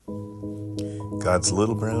God's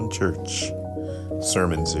Little Brown Church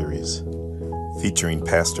sermon series featuring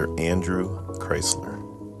Pastor Andrew Chrysler.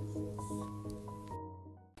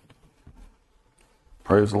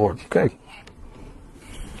 Praise the Lord. Okay.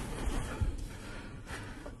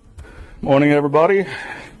 Morning, everybody.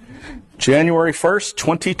 January 1st,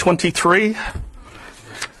 2023.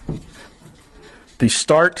 The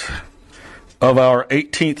start of our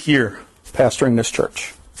 18th year pastoring this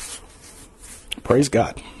church. Praise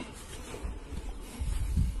God.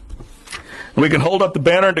 And we can hold up the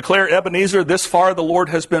banner and declare, Ebenezer, this far the Lord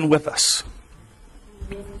has been with us.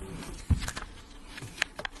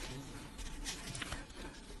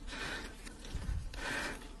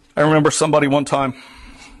 I remember somebody one time,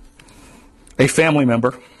 a family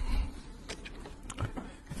member,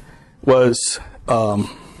 was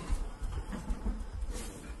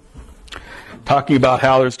talking about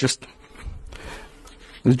how there's just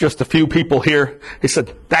a few people here. He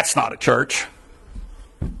said, that's not a church.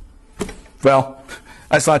 Well,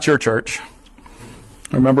 that's not your church.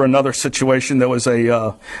 I remember another situation. There was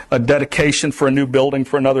a dedication for a new building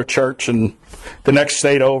for another church in the next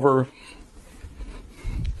state over.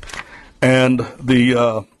 And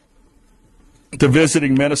the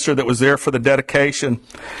visiting minister that was there for the dedication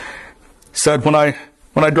said, when I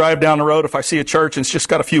drive down the road, if I see a church and it's just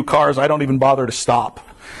got a few cars, I don't even bother to stop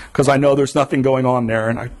because I know there's nothing going on there.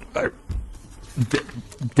 And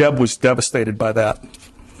Deb was devastated by that.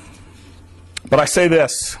 But I say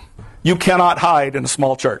this, you cannot hide in a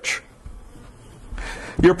small church.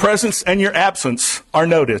 Your presence and your absence are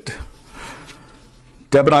noted.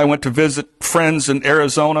 Deb and I went to visit friends in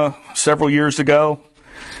Arizona several years ago,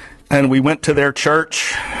 and we went to their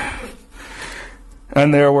church,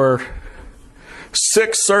 and there were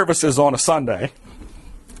 6 services on a Sunday,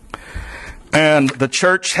 and the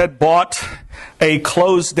church had bought a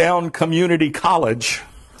closed-down community college,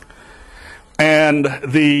 and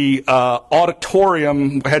the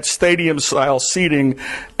auditorium had stadium-style seating,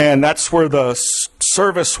 and that's where the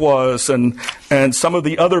service was, and some of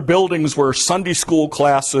the other buildings were Sunday school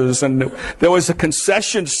classes, and there was a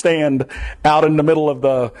concession stand out in the middle of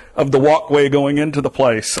the walkway going into the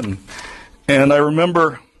place, and I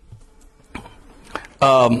remember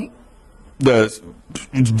the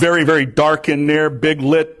very, very dark in there, big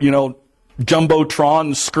lit,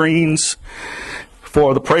 jumbotron screens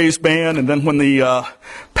for the praise band. And then when the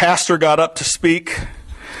pastor got up to speak,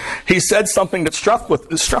 he said something that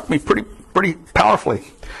struck me pretty powerfully.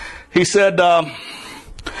 He said,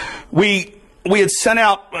 we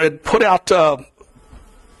had put out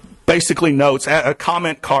basically notes,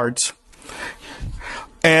 comment cards,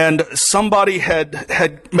 and somebody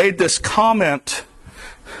had made this comment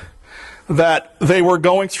that they were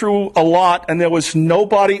going through a lot and there was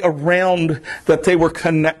nobody around that they were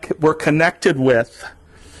connected with,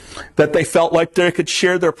 that they felt like they could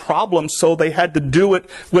share their problems, so they had to do it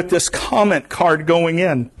with this comment card going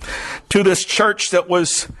in to this church that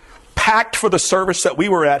was packed for the service that we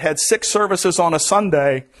were at, had 6 services on a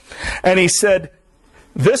Sunday. And he said,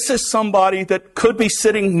 this is somebody that could be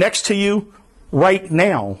sitting next to you right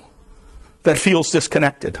now that feels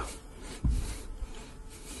disconnected.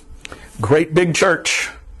 Great big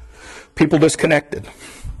church, people disconnected.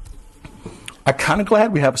 I'm kind of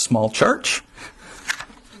glad we have a small church.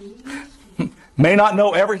 May not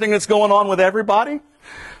know everything that's going on with everybody,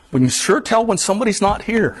 but you can sure tell when somebody's not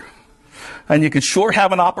here. And you can sure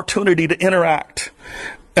have an opportunity to interact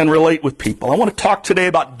and relate with people. I want to talk today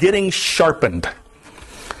about getting sharpened.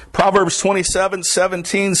 Proverbs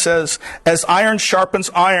 27:17 says, as iron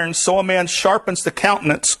sharpens iron, so a man sharpens the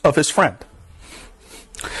countenance of his friend.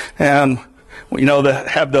 And they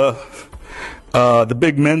have the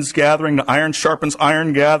big men's gathering, the iron sharpens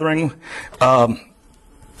iron gathering,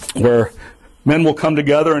 where men will come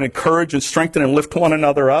together and encourage and strengthen and lift one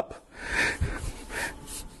another up.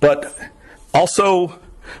 But also,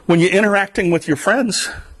 when you're interacting with your friends,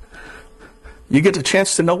 you get a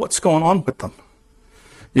chance to know what's going on with them.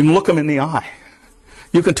 You can look them in the eye.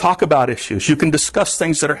 You can talk about issues. You can discuss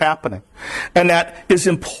things that are happening. And that is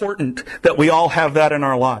important that we all have that in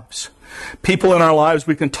our lives. People in our lives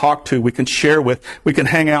we can talk to, we can share with, we can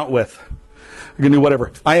hang out with. We can do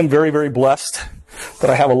whatever. I am very, very blessed that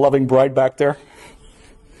I have a loving bride back there.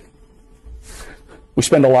 We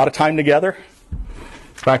spend a lot of time together. In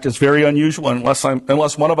fact, it's very unusual, unless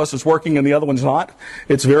one of us is working and the other one's not,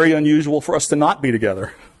 it's very unusual for us to not be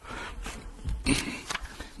together.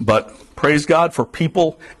 But praise God for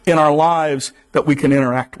people in our lives that we can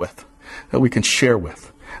interact with, that we can share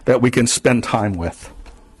with, that we can spend time with.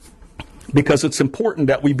 Because it's important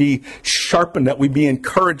that we be sharpened, that we be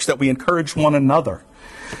encouraged, that we encourage one another.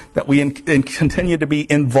 that we continue to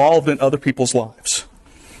be involved in other people's lives.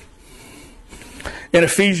 In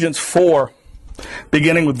Ephesians 4,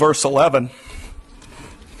 beginning with verse 11,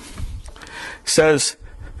 says,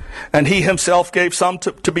 "And he himself gave some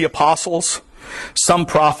to be apostles, some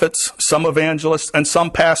prophets, some evangelists, and some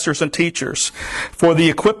pastors and teachers, for the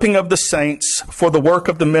equipping of the saints, for the work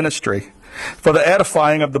of the ministry, for the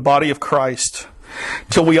edifying of the body of Christ,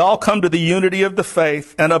 till we all come to the unity of the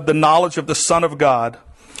faith and of the knowledge of the Son of God,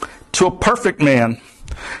 to a perfect man,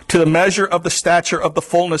 to the measure of the stature of the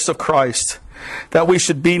fullness of Christ, that we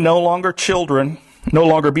should be no longer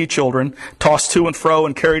be children, tossed to and fro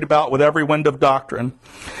and carried about with every wind of doctrine,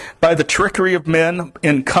 by the trickery of men,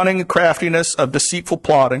 in cunning craftiness of deceitful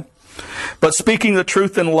plotting, but speaking the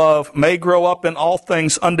truth in love, may grow up in all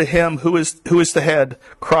things unto him who is the head,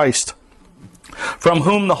 Christ, from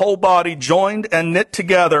whom the whole body, joined and knit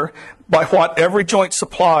together by what every joint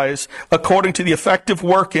supplies, according to the effective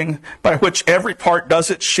working by which every part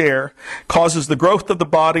does its share, causes the growth of the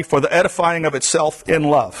body for the edifying of itself in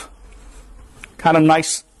love." Kind of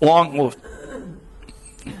nice, long,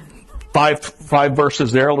 five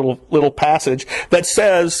verses there, a little passage that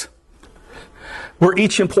says we're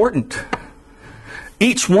each important.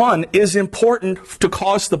 Each one is important to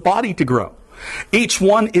cause the body to grow. Each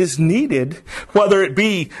one is needed, whether it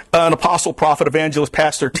be an apostle, prophet, evangelist,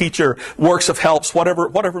 pastor, teacher, works of helps,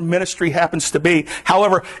 whatever ministry happens to be.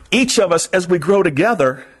 However, each of us, as we grow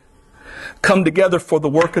together, come together for the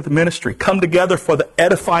work of the ministry, come together for the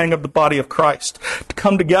edifying of the body of Christ, to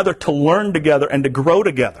come together to learn together and to grow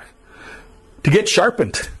together, to get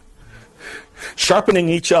sharpened, sharpening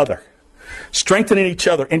each other, strengthening each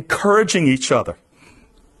other, encouraging each other.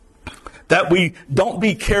 That we don't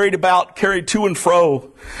be carried to and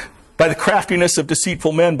fro by the craftiness of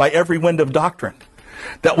deceitful men, by every wind of doctrine.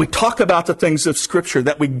 That we talk about the things of Scripture,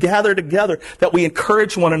 that we gather together, that we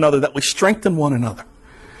encourage one another, that we strengthen one another.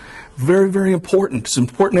 Very, very important. It's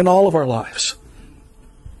important in all of our lives.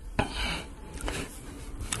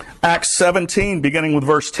 Acts 17, beginning with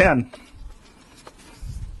verse 10,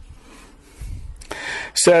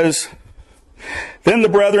 says, "Then the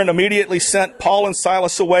brethren immediately sent Paul and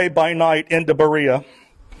Silas away by night into Berea.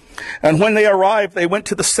 And when they arrived, they went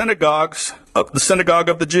to the synagogue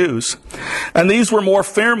of the Jews. And these were more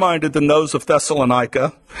fair-minded than those of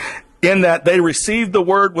Thessalonica, in that they received the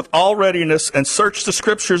word with all readiness and searched the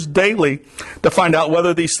Scriptures daily to find out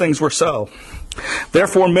whether these things were so.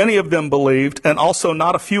 Therefore many of them believed, and also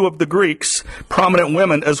not a few of the Greeks, prominent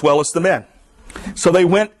women as well as the men." So they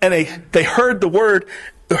went and they heard the word,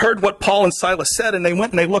 heard what Paul and Silas said, and they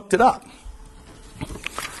went and they looked it up.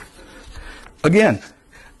 Again,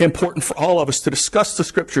 important for all of us to discuss the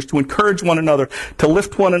Scriptures, to encourage one another, to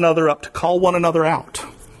lift one another up, to call one another out.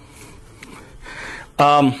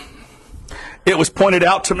 It was pointed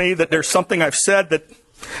out to me that there's something I've said that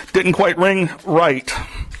didn't quite ring right.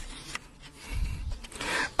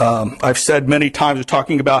 I've said many times,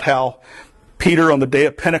 talking about how Peter on the day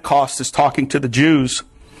of Pentecost is talking to the Jews,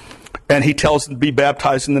 and he tells them to be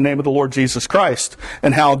baptized in the name of the Lord Jesus Christ.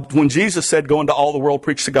 And how when Jesus said, "Go into all the world,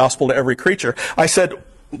 preach the gospel to every creature," I said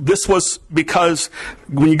this was because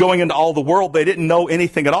when you're going into all the world, they didn't know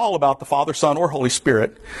anything at all about the Father, Son, or Holy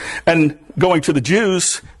Spirit. And going to the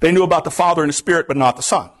Jews, they knew about the Father and the Spirit, but not the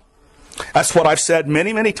Son. That's what I've said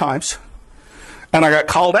many, many times. And I got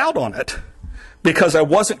called out on it because I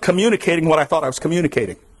wasn't communicating what I thought I was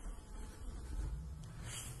communicating.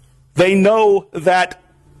 They know that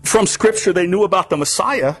from Scripture they knew about the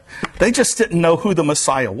Messiah. They just didn't know who the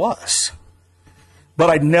Messiah was. But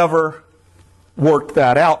I'd never worked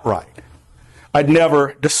that out right. I'd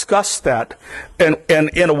never discussed that and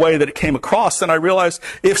in a way that it came across. And I realized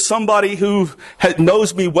if somebody who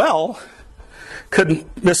knows me well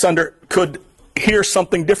could hear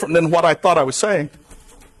something different than what I thought I was saying.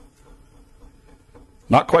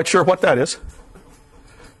 Not quite sure what that is.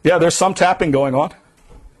 Yeah, there's some tapping going on.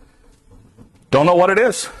 Don't know what it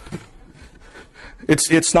is.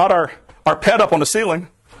 It's not our pet up on the ceiling.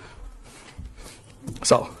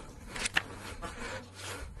 So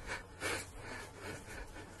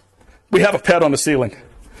we have a pet on the ceiling.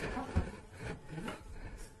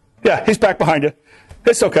 Yeah, he's back behind you.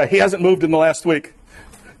 It's okay. He hasn't moved in the last week.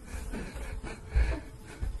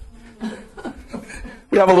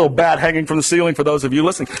 We have a little bat hanging from the ceiling for those of you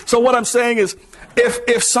listening. So what I'm saying is,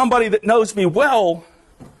 if somebody that knows me well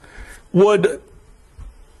would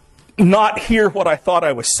not hear what I thought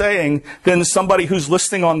I was saying, then somebody who's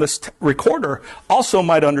listening on this recorder also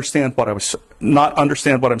might not understand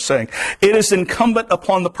what I'm saying. It is incumbent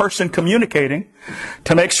upon the person communicating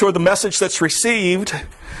to make sure the message that's received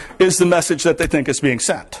is the message that they think is being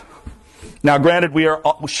sent. Now, granted, we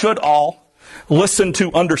should all listen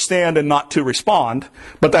to understand and not to respond,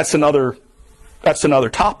 but that's another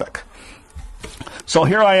topic. So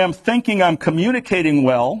here I am thinking I'm communicating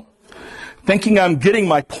well, thinking I'm getting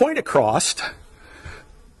my point across,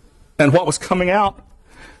 and what was coming out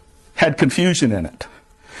had confusion in it.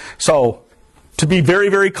 So, to be very,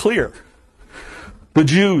 very clear, the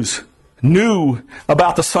Jews knew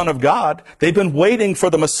about the Son of God. They've been waiting for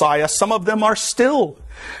the Messiah. Some of them are still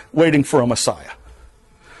waiting for a Messiah.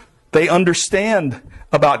 They understand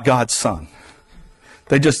about God's Son.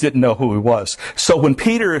 They just didn't know who he was. So when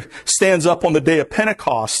Peter stands up on the day of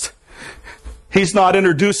Pentecost, he's not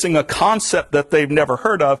introducing a concept that they've never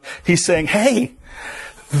heard of. He's saying, hey,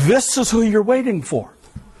 this is who you're waiting for.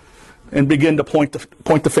 And begin to point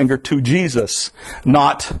the finger to Jesus,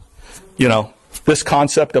 not, this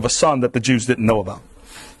concept of a son that the Jews didn't know about.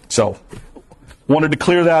 So, wanted to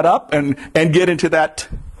clear that up and get into that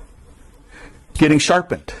getting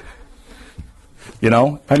sharpened.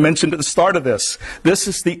 I mentioned at the start of this. This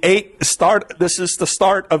is the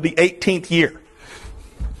start of the 18th year.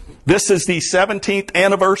 This is the 17th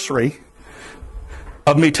anniversary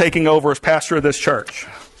of me taking over as pastor of this church.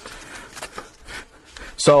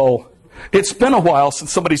 So, it's been a while since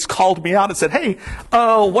somebody's called me out and said, hey,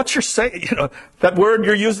 what's your say? That word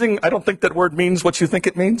you're using, I don't think that word means what you think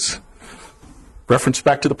it means. Reference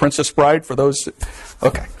back to The Princess Bride for those.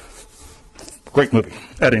 Okay. Great movie,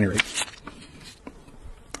 at any rate.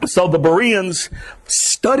 So the Bereans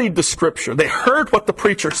studied the scripture. They heard what the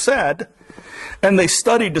preacher said, and they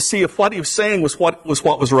studied to see if what he was saying was what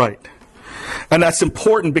was right. And that's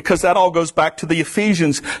important because that all goes back to the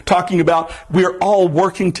Ephesians talking about we're all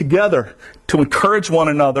working together to encourage one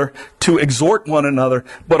another, to exhort one another,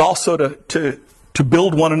 but also to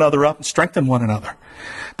build one another up and strengthen one another.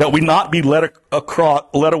 That we not be led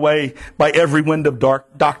away by every wind of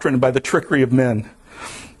dark doctrine and by the trickery of men.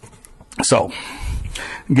 So,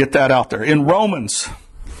 get that out there. In Romans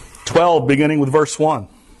 12, beginning with verse 1.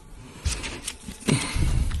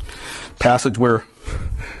 Passage we're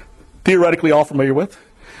theoretically all familiar with.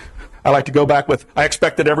 I like to go back with, I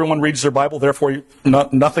expect that everyone reads their Bible, therefore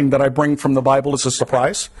nothing that I bring from the Bible is a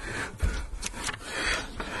surprise.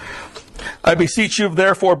 I beseech you,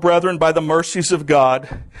 therefore, brethren, by the mercies of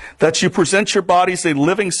God, that you present your bodies a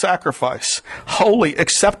living sacrifice, holy,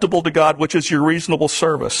 acceptable to God, which is your reasonable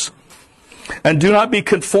service. And do not be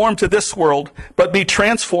conformed to this world, but be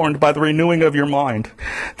transformed by the renewing of your mind,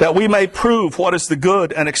 that we may prove what is the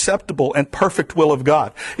good and acceptable and perfect will of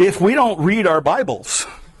God. If we don't read our Bibles,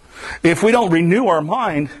 if we don't renew our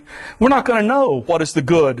mind, we're not going to know what is the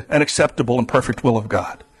good and acceptable and perfect will of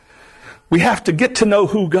God. We have to get to know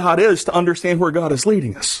who God is to understand where God is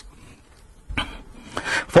leading us.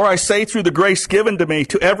 For I say through the grace given to me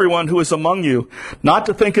to everyone who is among you, not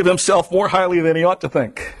to think of himself more highly than he ought to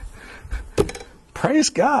think. Praise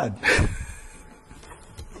God.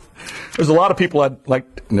 There's a lot of people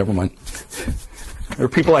never mind. There are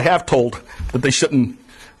people I have told that they shouldn't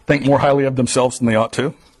think more highly of themselves than they ought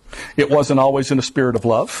to. It wasn't always in a spirit of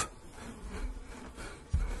love.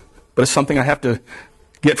 But it's something I have to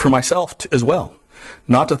get for myself as well.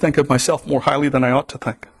 Not to think of myself more highly than I ought to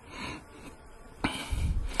think.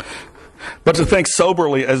 But to think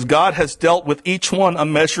soberly as God has dealt with each one a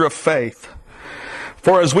measure of faith.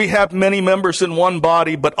 For as we have many members in one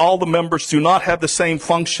body, but all the members do not have the same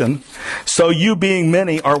function, so you being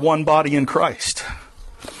many are one body in Christ,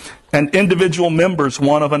 and individual members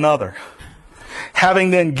one of another. Having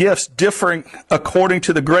then gifts differing according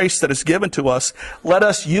to the grace that is given to us, let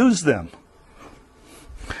us use them.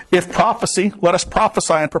 If prophecy, let us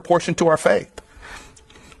prophesy in proportion to our faith.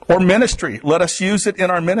 Or ministry, let us use it in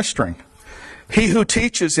our ministering. He who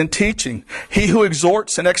teaches in teaching, he who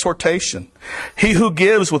exhorts in exhortation, he who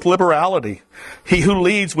gives with liberality, he who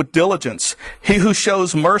leads with diligence, he who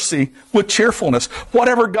shows mercy with cheerfulness.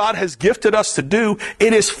 Whatever God has gifted us to do,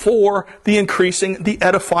 it is for the increasing, the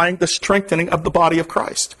edifying, the strengthening of the body of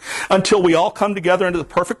Christ. Until we all come together into the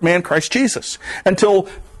perfect man, Christ Jesus. Until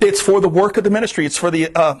it's for the work of the ministry. It's for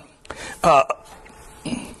the...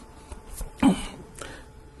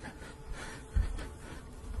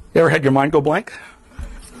 You ever had your mind go blank?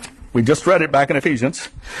 We just read it back in Ephesians.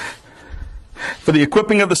 For the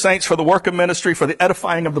equipping of the saints, for the work of ministry, for the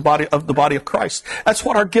edifying of the body of Christ. That's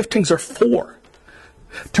what our giftings are for.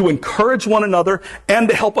 To encourage one another and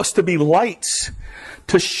to help us to be lights,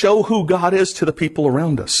 to show who God is to the people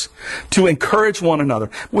around us. To encourage one another.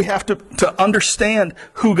 We have to understand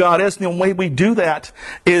who God is, and the way we do that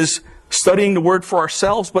is studying the Word for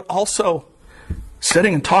ourselves, but also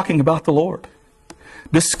sitting and talking about the Lord.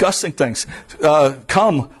 Discussing things.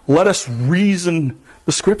 Come, let us reason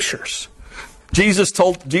the Scriptures. Jesus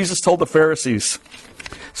told the Pharisees,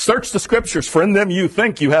 search the scriptures, for in them you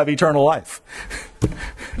think you have eternal life.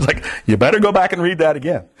 It's like, you better go back and read that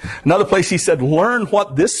again. Another place he said, learn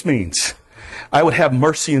what this means. I would have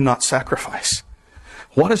mercy and not sacrifice.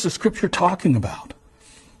 What is the scripture talking about?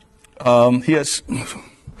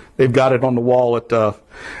 They've got it on the wall at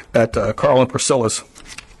Carl and Priscilla's.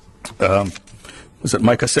 Was it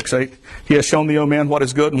Micah 6:8? He has shown thee, O man, what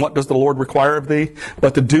is good, and what does the Lord require of thee?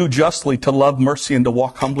 But to do justly, to love mercy, and to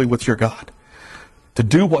walk humbly with your God. To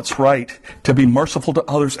do what's right, to be merciful to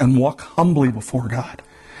others, and walk humbly before God.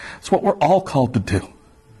 It's what we're all called to do.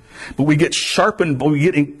 But we get sharpened, but we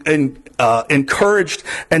get encouraged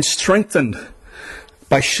and strengthened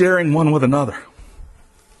by sharing one with another.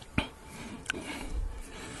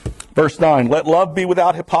 Verse 9, let love be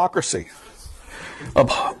without hypocrisy.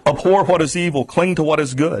 Abhor what is evil, cling to what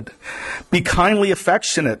is good. Be kindly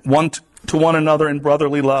affectionate one to one another in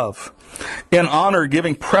brotherly love. In honor,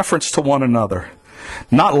 giving preference to one another.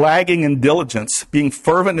 Not lagging in diligence, being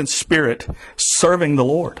fervent in spirit, serving the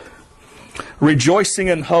Lord. Rejoicing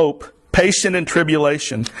in hope, patient in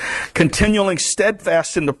tribulation, continuing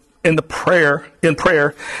steadfast in prayer,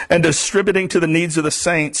 and distributing to the needs of the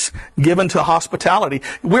saints, given to hospitality.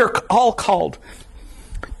 We're all called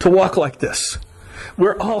to walk like this.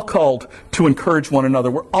 We're all called to encourage one another.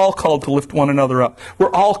 We're all called to lift one another up.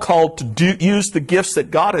 We're all called to use the gifts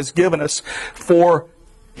that God has given us for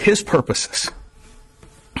His purposes.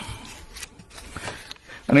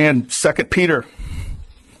 And then 2 Peter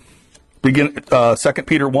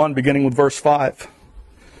 1, beginning with verse 5.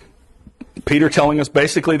 Peter telling us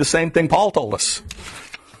basically the same thing Paul told us.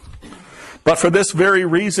 But for this very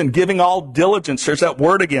reason, giving all diligence, there's that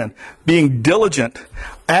word again, being diligent,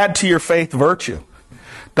 add to your faith virtue.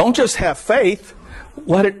 Don't just have faith,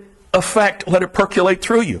 let it percolate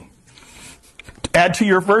through you. Add to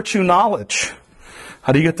your virtue knowledge.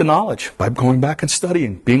 How do you get the knowledge? By going back and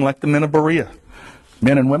studying, being like the men of Berea,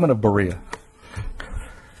 men and women of Berea.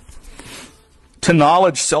 To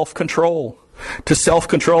knowledge, self-control. To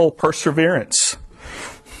self-control, perseverance.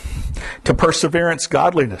 To perseverance,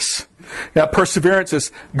 godliness. Now, perseverance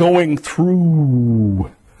is going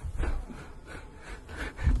through.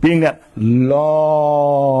 Being that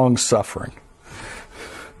long suffering.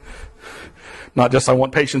 Not just I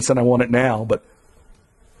want patience and I want it now, but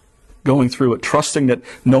going through it, trusting that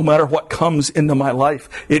no matter what comes into my life,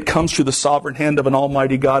 it comes through the sovereign hand of an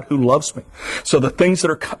almighty God who loves me. So the things that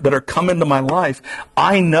are come into my life,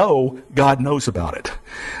 I know God knows about it.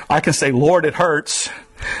 I can say, Lord, it hurts.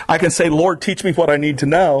 I can say, Lord, teach me what I need to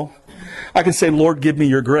know. I can say, Lord, give me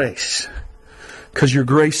your grace, because your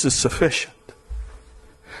grace is sufficient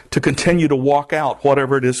to continue to walk out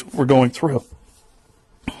whatever it is we're going through.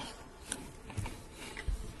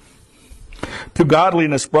 To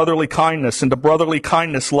godliness, brotherly kindness, and to brotherly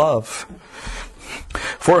kindness, love.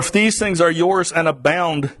 For if these things are yours and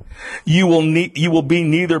abound, you will be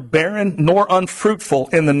neither barren nor unfruitful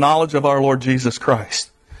in the knowledge of our Lord Jesus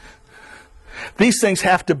Christ. These things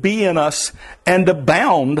have to be in us and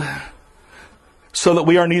abound so that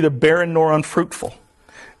we are neither barren nor unfruitful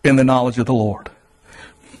in the knowledge of the Lord.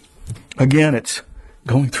 Again, it's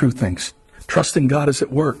going through things. Trusting God is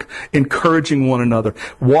at work, encouraging one another,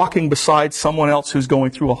 walking beside someone else who's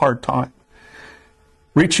going through a hard time,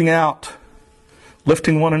 reaching out,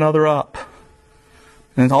 lifting one another up,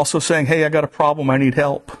 and also saying, hey, I got a problem, I need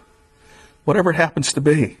help. Whatever it happens to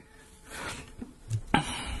be.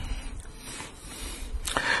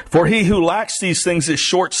 For he who lacks these things is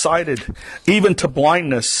short-sighted, even to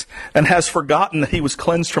blindness, and has forgotten that he was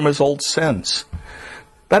cleansed from his old sins.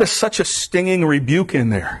 That is such a stinging rebuke in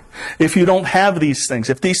there. If you don't have these things,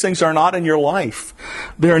 if these things are not in your life,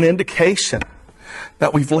 they're an indication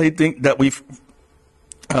that we've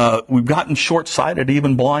gotten short-sighted,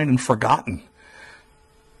 even blind and forgotten.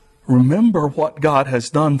 Remember what God has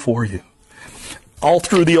done for you. All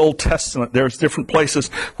through the Old Testament, there's different places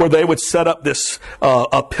where they would set up this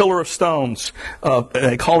a pillar of stones.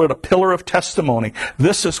 They call it a pillar of testimony.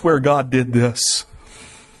 This is where God did this.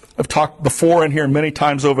 I've talked before in here many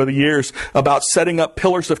times over the years about setting up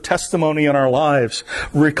pillars of testimony in our lives,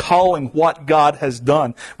 recalling what God has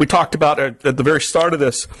done. We talked about at the very start of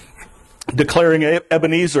this, declaring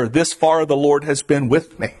Ebenezer, this far the Lord has been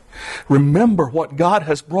with me. Remember what God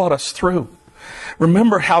has brought us through.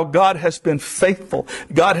 Remember how God has been faithful.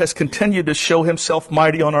 God has continued to show Himself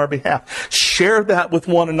mighty on our behalf. Share that with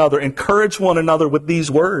one another. Encourage one another with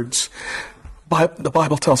these words. The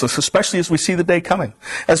Bible tells us, especially as we see the day coming,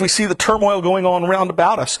 as we see the turmoil going on round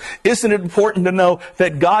about us, isn't it important to know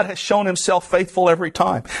that God has shown Himself faithful every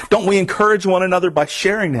time? Don't we encourage one another by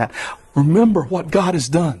sharing that? Remember what God has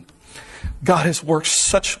done. God has worked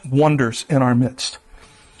such wonders in our midst.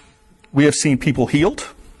 We have seen people healed.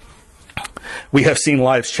 We have seen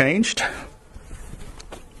lives changed.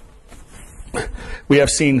 We have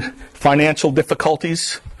seen financial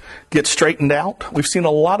difficulties get straightened out. We've seen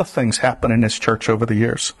a lot of things happen in this church over the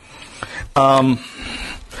years.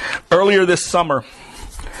 Earlier this summer,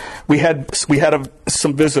 we had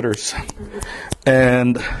some visitors,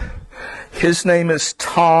 and his name is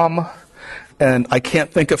Tom, and I can't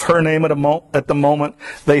think of her name at the moment.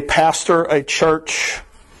 They pastor a church.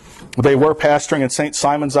 They were pastoring in St.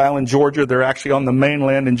 Simon's Island, Georgia. They're actually on the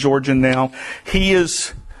mainland in Georgia now. He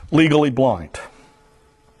is legally blind.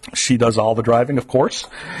 She does all the driving, of course.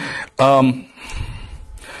 Quite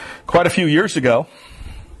a few years ago,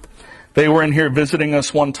 they were in here visiting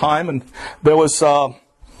us one time, and there was a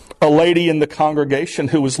lady in the congregation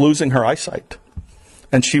who was losing her eyesight,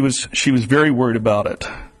 and she was very worried about it.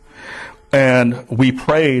 And we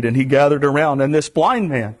prayed, and he gathered around, and this blind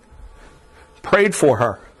man prayed for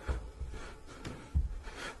her,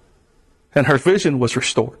 and her vision was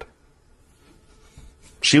restored.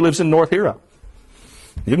 She lives in North Hero.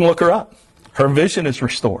 You can look her up. Her vision is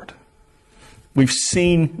restored. We've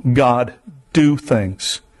seen God do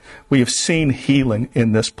things. We have seen healing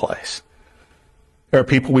in this place. There are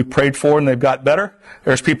people we prayed for and they've got better.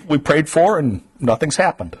 There's people we prayed for and nothing's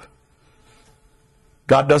happened.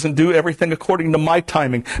 God doesn't do everything according to my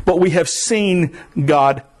timing, but we have seen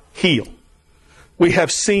God heal. We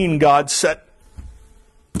have seen God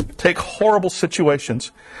take horrible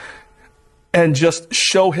situations and just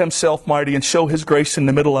show himself mighty and show his grace in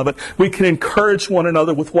the middle of it. We can encourage one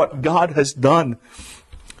another with what God has done.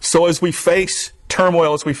 So as we face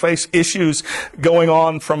turmoil, as we face issues going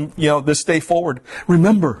on from this day forward,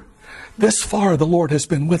 remember, this far the Lord has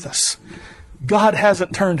been with us. God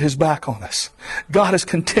hasn't turned his back on us. God is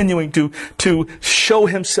continuing to show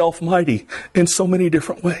himself mighty in so many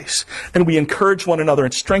different ways. And we encourage one another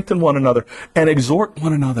and strengthen one another and exhort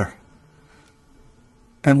one another.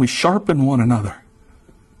 And we sharpen one another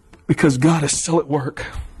because God is still at work.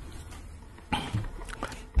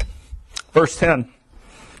 Verse 10,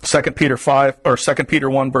 2 Peter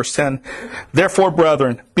 1, verse 10. Therefore,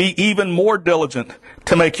 brethren, be even more diligent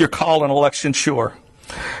to make your call and election sure.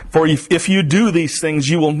 For if you do these things,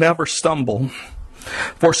 you will never stumble.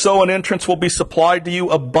 For so an entrance will be supplied to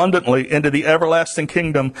you abundantly into the everlasting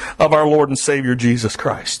kingdom of our Lord and Savior Jesus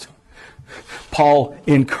Christ. Paul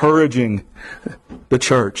encouraging the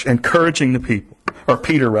church, encouraging the people, or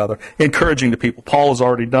Peter rather, encouraging the people. Paul has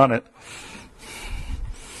already done it.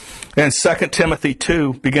 And 2 Timothy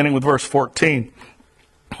 2, beginning with verse 14,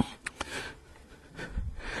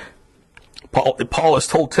 Paul has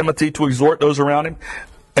told Timothy to exhort those around him.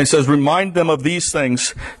 And says, remind them of these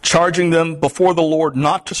things, charging them before the Lord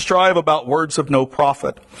not to strive about words of no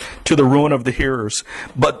profit to the ruin of the hearers,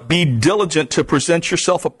 but be diligent to present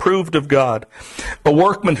yourself approved of God, a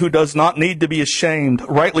workman who does not need to be ashamed,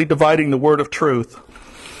 rightly dividing the word of truth.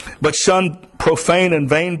 But shun profane and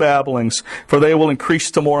vain babblings, for they will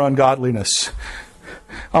increase to more ungodliness.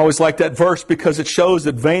 I always like that verse because it shows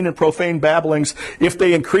that vain and profane babblings, if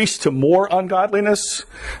they increase to more ungodliness,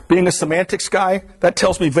 being a semantics guy, that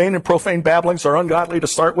tells me vain and profane babblings are ungodly to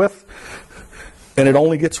start with. And it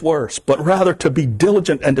only gets worse. But rather to be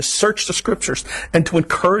diligent and to search the scriptures and to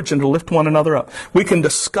encourage and to lift one another up. We can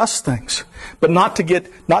discuss things, but not to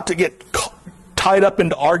get tied up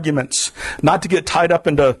into arguments, not to get tied up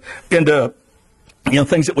into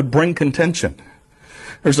things that would bring contention.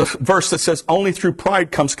 There's a verse that says, only through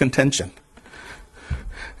pride comes contention.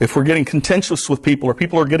 If we're getting contentious with people, or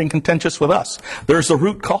people are getting contentious with us, there's a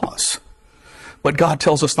root cause. But God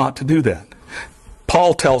tells us not to do that.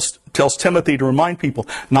 Paul tells Timothy to remind people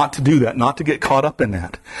not to do that, not to get caught up in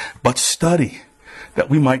that, but study that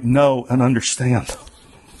we might know and understand.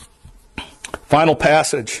 Final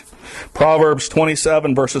passage, Proverbs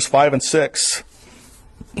 27, verses 5 and 6.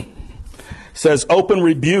 Says, open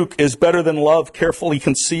rebuke is better than love carefully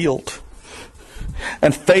concealed.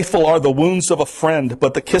 And faithful are the wounds of a friend,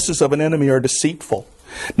 but the kisses of an enemy are deceitful.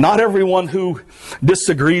 Not everyone who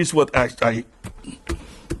disagrees with... I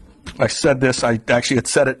said this, I actually had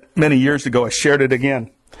said it many years ago, I shared it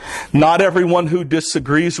again. Not everyone who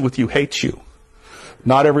disagrees with you hates you.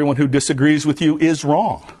 Not everyone who disagrees with you is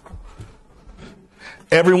wrong.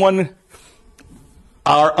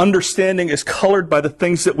 Our understanding is colored by the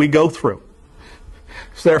things that we go through.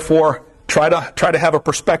 So therefore, try to have a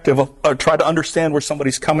perspective of, try to understand where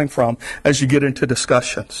somebody's coming from as you get into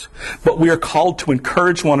discussions. But we are called to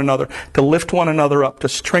encourage one another, to lift one another up, to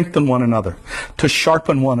strengthen one another, to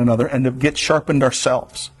sharpen one another, and to get sharpened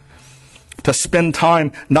ourselves. to spend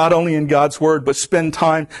time not only in God's Word, but spend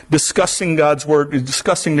time discussing God's Word,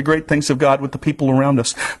 discussing the great things of God with the people around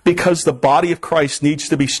us, because the body of Christ needs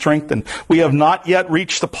to be strengthened. We have not yet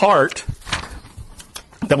reached the part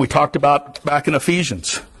that we talked about back in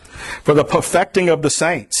Ephesians, for the perfecting of the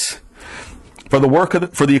saints, for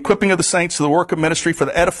the equipping of the saints, for the work of ministry, for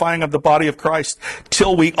the edifying of the body of Christ,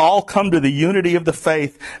 till we all come to the unity of the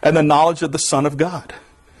faith and the knowledge of the Son of God.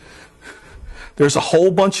 There's a whole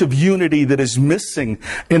bunch of unity that is missing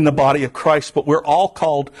in the body of Christ, but we're all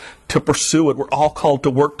called to pursue it. We're all called to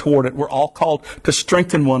work toward it. We're all called to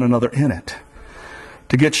strengthen one another in it,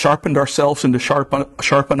 to get sharpened ourselves and to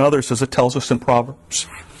sharpen others, as it tells us in Proverbs,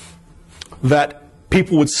 that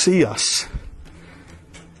people would see us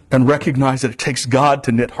and recognize that it takes God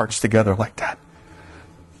to knit hearts together like that.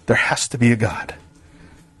 There has to be a God.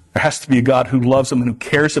 There has to be a God who loves them and who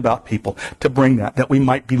cares about people to bring that we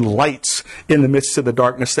might be lights in the midst of the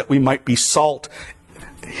darkness, that we might be salt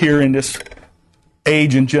here in this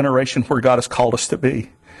age and generation where God has called us to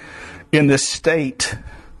be. In this state,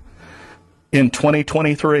 in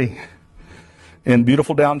 2023, in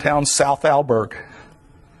beautiful downtown South Alberg,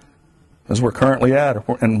 as we're currently at,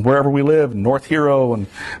 and wherever we live, North Hero and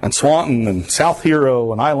Swanton and South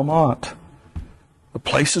Hero and Isle Lamont, the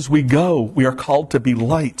places we go, we are called to be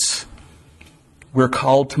lights. We're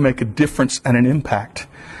called to make a difference and an impact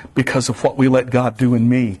because of what we let God do in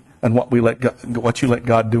me and what you let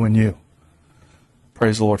God do in you.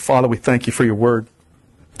 Praise the Lord. Father, we thank you for your word.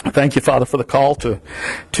 Thank you, Father, for the call to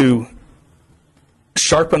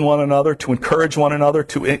sharpen one another, to encourage one another,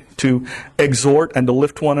 to exhort and to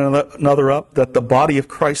lift one another up, that the body of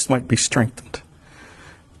Christ might be strengthened,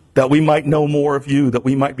 that we might know more of you, that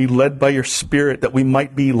we might be led by your Spirit, that we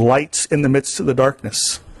might be lights in the midst of the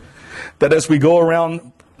darkness, that as we go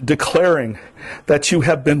around declaring that you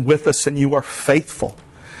have been with us and you are faithful,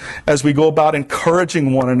 as we go about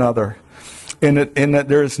encouraging one another in that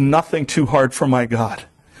there is nothing too hard for my God.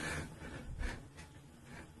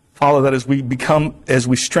 Father, that as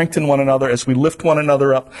we strengthen one another, as we lift one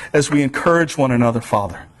another up, as we encourage one another,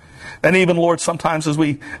 Father, and even, Lord, sometimes as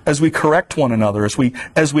we correct one another, as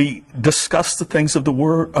we discuss the things of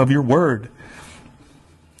your word,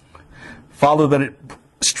 Father, that it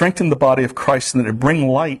strengthen the body of Christ and that it bring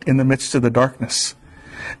light in the midst of the darkness,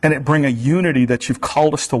 and it bring a unity that you've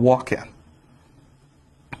called us to walk in.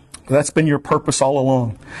 That's been your purpose all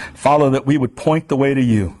along, Father, that we would point the way to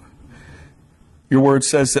you. Your word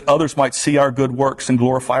says that others might see our good works and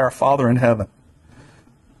glorify our Father in heaven.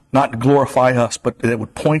 Not glorify us, but that it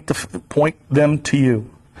would point them to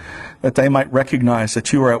you, that they might recognize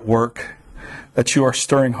that you are at work, that you are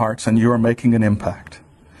stirring hearts, and you are making an impact.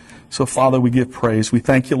 So, Father, we give praise. We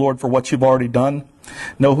thank you, Lord, for what you've already done.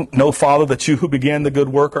 Know, Father, that you who began the good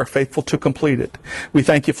work are faithful to complete it. We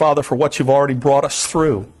thank you, Father, for what you've already brought us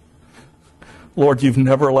through. Lord, you've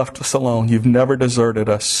never left us alone. You've never deserted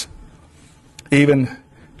us. Even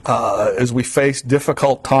as we face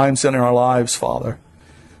difficult times in our lives, Father,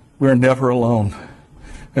 we're never alone.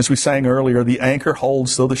 As we sang earlier, the anchor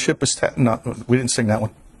holds, though the ship is... we didn't sing that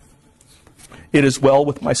one. It is well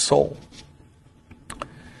with my soul.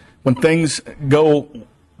 When things go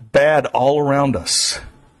bad all around us,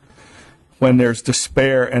 when there's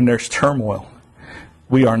despair and there's turmoil,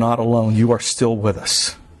 we are not alone. You are still with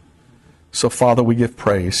us. So, Father, we give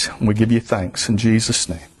praise and we give you thanks in Jesus'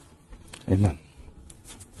 name. Amen.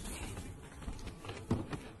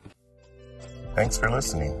 Thanks for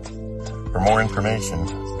listening. For more information,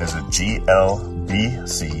 visit glbcvt.org.